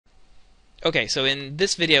Okay, so in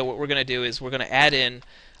this video what we're going to do is we're going to add in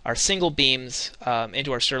our single beams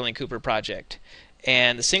into our Sterling Cooper project.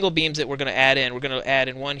 And the single beams that we're going to add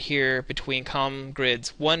in one here between column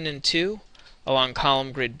grids 1 and 2 along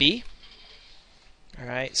column grid B.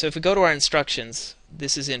 Alright, so if we go to our instructions,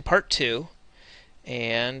 this is in part 2,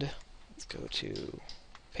 and let's go to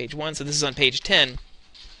page 1, so this is on page 10.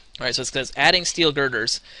 Alright, so it says adding steel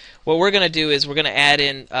girders. What we're going to do is we're going to add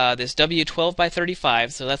in this W12 by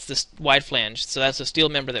 35, so that's this wide flange, so that's a steel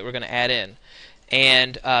member that we're going to add in.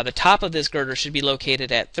 And the top of this girder should be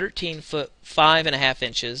located at 13 foot 5.5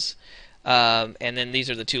 inches, and then these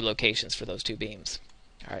are the two locations for those two beams.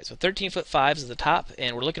 Alright, so 13 foot 5 is the top,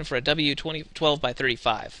 and we're looking for a W12 by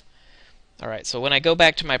 35. Alright, so when I go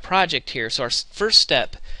back to my project here, so our first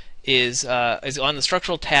step is on the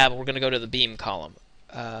structural tab. We're going to go to the beam column.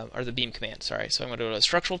 Or the beam command, sorry. So I'm going to go to a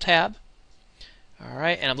structural tab.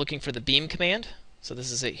 Alright, and I'm looking for the beam command. So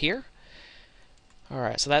this is it here.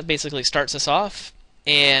 Alright, so that basically starts us off.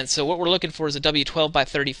 And so what we're looking for is a W12 by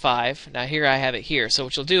 35. Now here I have it here. So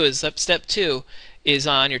what you'll do is step 2 is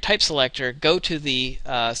on your type selector, go to the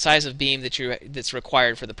size of beam that's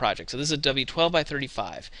required for the project. So this is a W12 by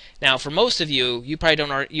 35. Now for most of you, you probably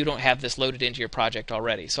don't have this loaded into your project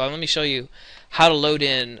already. So let me show you how to load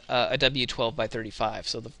in a W12 by 35.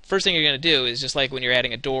 So the first thing you're going to do is, just like when you're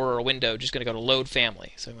adding a door or a window, just going to go to load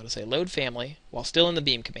family. So I'm going to say load family while still in the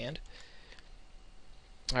beam command.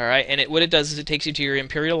 Alright, and what it does is it takes you to your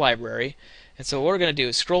Imperial library. And so what we're going to do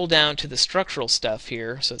is scroll down to the structural stuff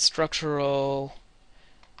here. So it's structural,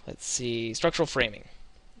 let's see, structural framing.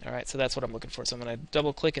 Alright, so that's what I'm looking for. So I'm going to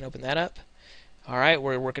double click and open that up. Alright,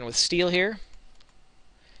 we're working with steel here.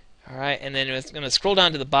 Alright, and then it's going to scroll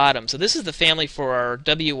down to the bottom. So this is the family for our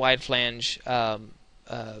W wide flange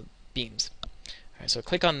beams. Alright, so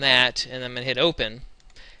click on that, and I'm going to hit open.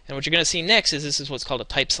 And what you're going to see next is this is what's called a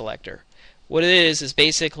type selector. What it is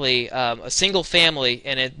basically a single family,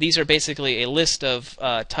 and these are basically a list of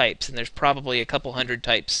types, and there's probably a couple hundred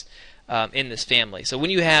types in this family. So when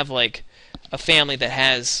you have like a family that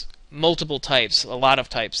has multiple types, a lot of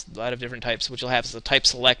different types, which you'll have is a type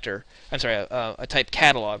selector. I'm sorry, a type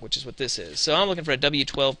catalog, which is what this is. So I'm looking for a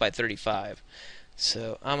W12 by 35.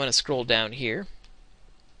 So I'm going to scroll down here,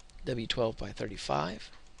 W12 by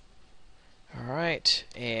 35. All right,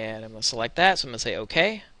 and I'm going to select that. So I'm going to say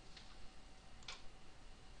OK.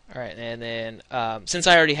 All right, and then since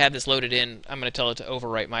I already have this loaded in, I'm going to tell it to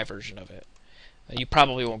overwrite my version of it. You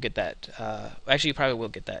probably won't get that. Actually, you probably will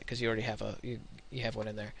get that because you already have you have one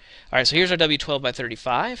in there. All right, so here's our W12 by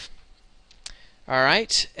 35. All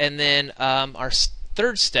right, and then our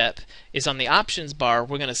third step is on the options bar.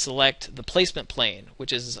 We're going to select the placement plane,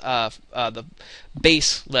 which is the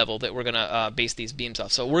base level that we're going to base these beams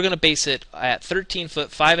off. So we're going to base it at 13 foot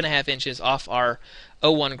 5.5 inches off our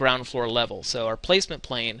O1 ground floor level. So our placement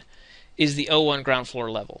plane is the O1 ground floor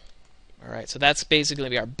level. All right, so that's basically going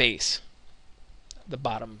to be our base, the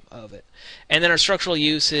bottom of it. And then our structural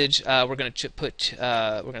usage, we're going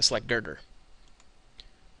to select girder.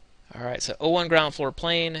 All right, so O1 ground floor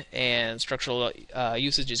plane and structural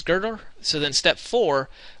usage is girder. So then step 4,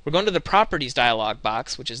 we're going to the properties dialog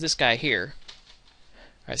box, which is this guy here.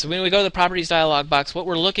 All right, so when we go to the properties dialog box, what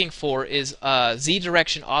we're looking for is Z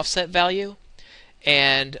direction offset value.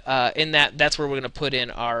 And in that's where we're going to put in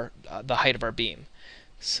the height of our beam.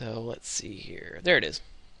 So let's see here. There it is.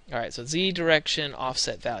 All right, so Z direction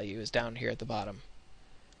offset value is down here at the bottom.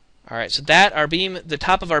 All right, so that our beam, the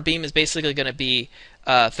top of our beam is basically going to be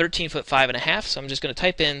 13 foot 5.5. So I'm just going to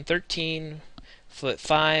type in 13 foot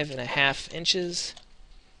 5.5 inches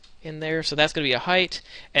in there. So that's going to be a height.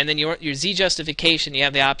 And then your Z justification, you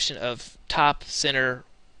have the option of top, center,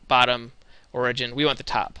 bottom, origin. We want the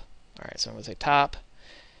top. All right, so I'm going to say top.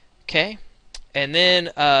 Okay. And then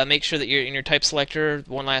make sure that you're in your type selector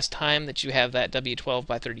one last time that you have that W12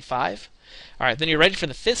 by 35. All right, then you're ready for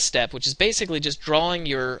the 5th step, which is basically just drawing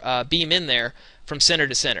your beam in there from center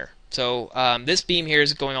to center. So this beam here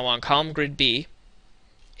is going along column grid B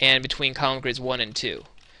and between column grids 1 and 2.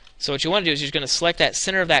 So what you want to do is you're going to select that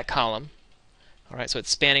center of that column. All right, so it's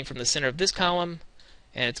spanning from the center of this column,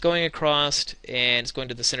 and it's going across, and it's going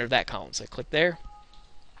to the center of that column. So I click there.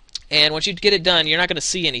 And once you get it done, you're not going to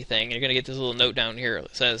see anything. You're going to get this little note down here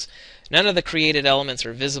that says, none of the created elements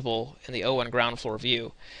are visible in the O1 ground floor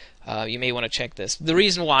view. You may want to check this. The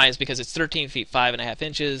reason why is because it's 13 feet 5.5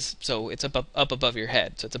 inches, so it's up above your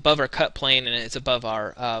head. So it's above our cut plane, and it's above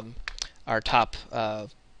our top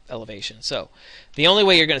elevation. So the only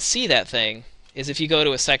way you're going to see that thing is if you go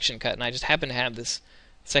to a section cut, and I just happen to have this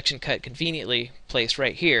section cut conveniently placed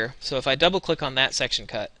right here. So if I double click on that section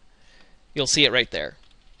cut, you'll see it right there.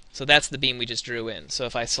 So that's the beam we just drew in. So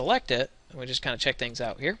if I select it, And we just kind of check things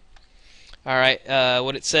out here. All right,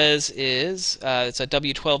 what it says is it's a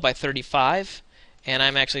W12 by 35, and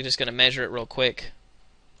I'm actually just going to measure it real quick.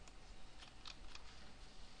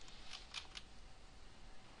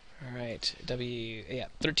 All right,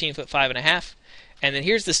 13 foot 5.5, and then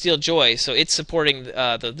here's the steel joist. So it's supporting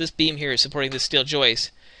this beam here is supporting this steel joist.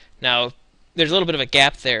 Now there's a little bit of a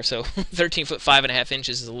gap there, so 13 foot 5.5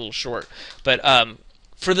 inches is a little short. But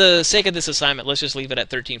for the sake of this assignment, let's just leave it at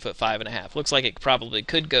 13 foot 5.5. Looks like it probably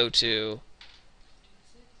could go to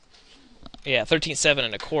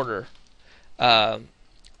 13.7 1/4. Oh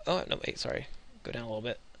no, wait, sorry, go down a little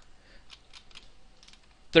bit.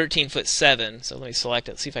 13 foot 7. So let me select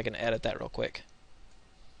it. See if I can edit that real quick.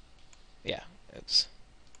 Yeah, oops.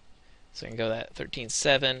 So I can go that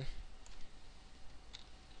 13.7.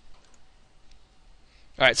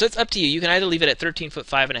 All right, so it's up to you. You can either leave it at 13 foot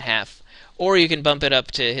 5.5, or you can bump it up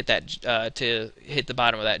to hit that to hit the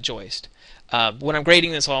bottom of that joist. When I'm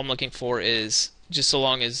grading this, all I'm looking for is just so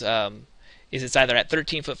long as it's either at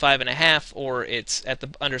 13 foot 5.5 or it's at the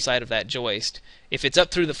underside of that joist. If it's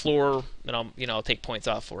up through the floor, then I'll take points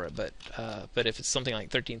off for it. But if it's something like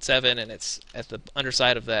 13.7 and it's at the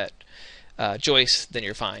underside of that joist, then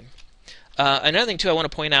you're fine. Another thing too, I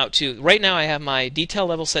want to point out too. Right now, I have my detail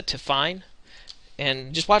level set to fine,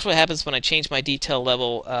 and just watch what happens when I change my detail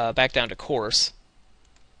level back down to coarse,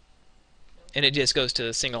 and it just goes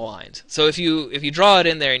to single lines. So if you draw it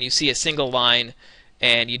in there and you see a single line,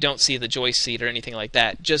 and you don't see the joist seat or anything like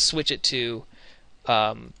that, just switch it to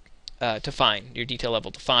fine, your detail level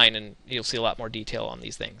to fine, and you'll see a lot more detail on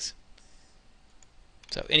these things.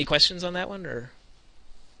 So, any questions on that one, or?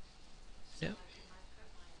 Yeah.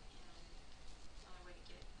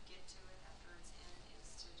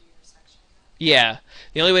 Yeah.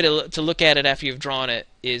 The only way to look at it after you've drawn it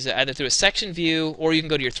is either through a section view, or you can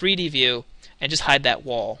go to your 3D view and just hide that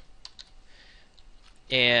wall,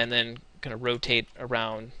 and then kind of rotate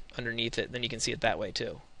around underneath it, then you can see it that way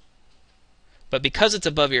too. But because it's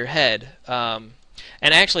above your head, and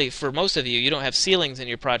actually for most of you, you don't have ceilings in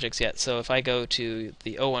your projects yet, so if I go to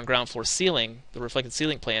the O1 ground floor ceiling, the reflected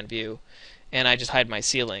ceiling plan view, and I just hide my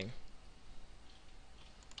ceiling,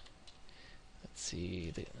 let's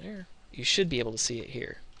see there, you should be able to see it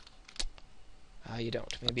here. You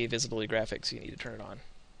don't. Maybe visibility graphics, you need to turn it on.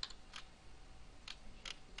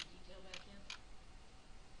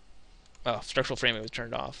 Oh, structural framing was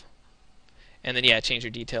turned off. And then, change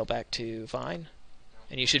your detail back to fine.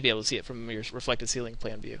 And you should be able to see it from your reflected ceiling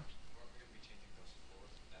plan view.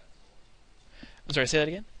 I'm sorry, say that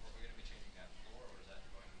again?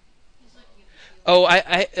 Oh,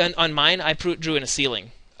 on mine, I drew in a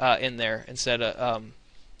ceiling in there instead of...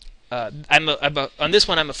 on this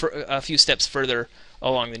one, I'm a few steps further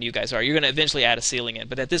along than you guys are. You're going to eventually add a ceiling in,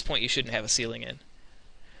 but at this point, you shouldn't have a ceiling in.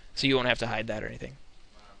 So you won't have to hide that or anything.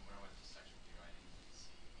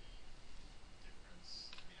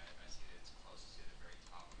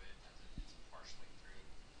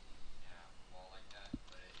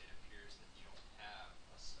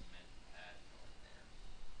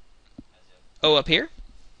 Oh, up here?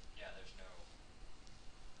 Yeah, there's no.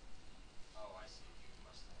 Oh, I see. You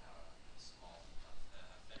must have a small,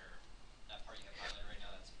 thinner. That part you have highlighted right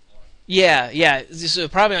now, that's floor. Yeah. So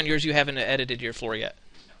probably on yours you haven't edited your floor yet.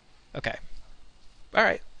 No. Okay. All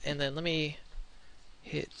right. And then let me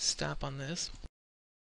hit stop on this.